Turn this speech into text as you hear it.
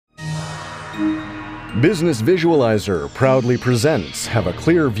Business Visualizer proudly presents Have a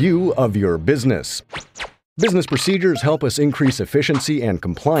Clear View of Your Business. Business procedures help us increase efficiency and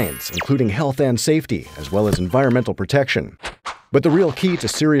compliance, including health and safety, as well as environmental protection. But the real key to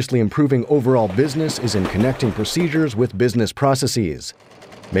seriously improving overall business is in connecting procedures with business processes.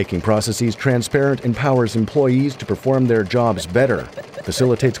 Making processes transparent empowers employees to perform their jobs better,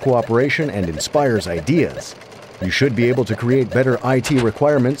 facilitates cooperation, and inspires ideas. You should be able to create better IT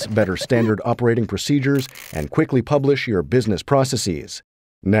requirements, better standard operating procedures, and quickly publish your business processes.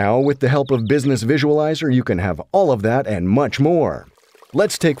 Now, with the help of Business Visualizer, you can have all of that and much more.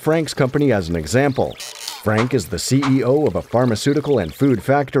 Let's take Frank's company as an example. Frank is the CEO of a pharmaceutical and food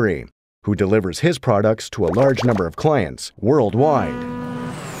factory, who delivers his products to a large number of clients worldwide.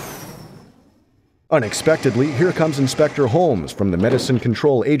 Unexpectedly, here comes Inspector Holmes from the Medicine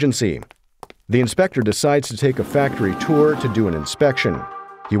Control Agency. The inspector decides to take a factory tour to do an inspection.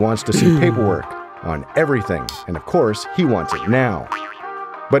 He wants to see paperwork on everything, and of course, he wants it now.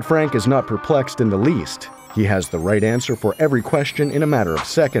 But Frank is not perplexed in the least. He has the right answer for every question in a matter of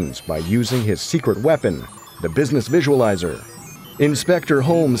seconds by using his secret weapon, the Business Visualizer. Inspector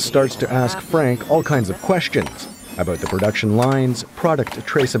Holmes starts to ask Frank all kinds of questions about the production lines, product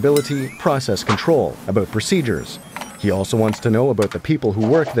traceability, process control, about procedures. He also wants to know about the people who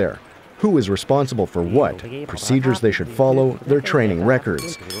work there, who is responsible for what, procedures they should follow, their training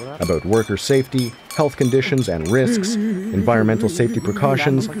records, about worker safety, health conditions and risks, environmental safety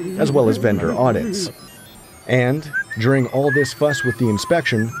precautions, as well as vendor audits. And during all this fuss with the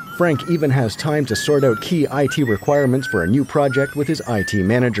inspection, Frank even has time to sort out key IT requirements for a new project with his IT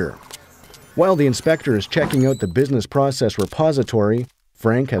manager. While the inspector is checking out the business process repository,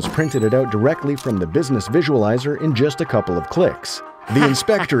 Frank has printed it out directly from the Business Visualizer in just a couple of clicks. The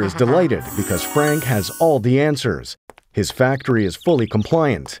inspector is delighted because Frank has all the answers. His factory is fully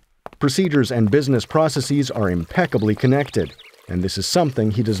compliant. Procedures and business processes are impeccably connected, and this is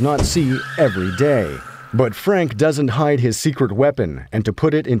something he does not see every day. But Frank doesn't hide his secret weapon, and to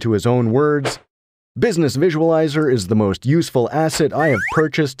put it into his own words, Business Visualizer is the most useful asset I have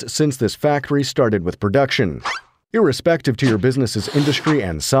purchased since this factory started with production. Irrespective to your business's industry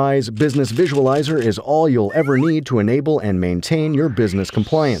and size, Business Visualizer is all you'll ever need to enable and maintain your business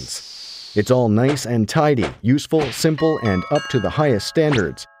compliance. It's all nice and tidy, useful, simple, and up to the highest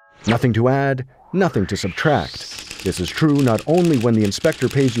standards. Nothing to add, nothing to subtract. This is true not only when the inspector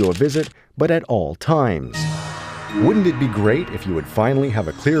pays you a visit, but at all times. Wouldn't it be great if you would finally have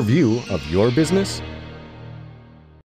a clear view of your business?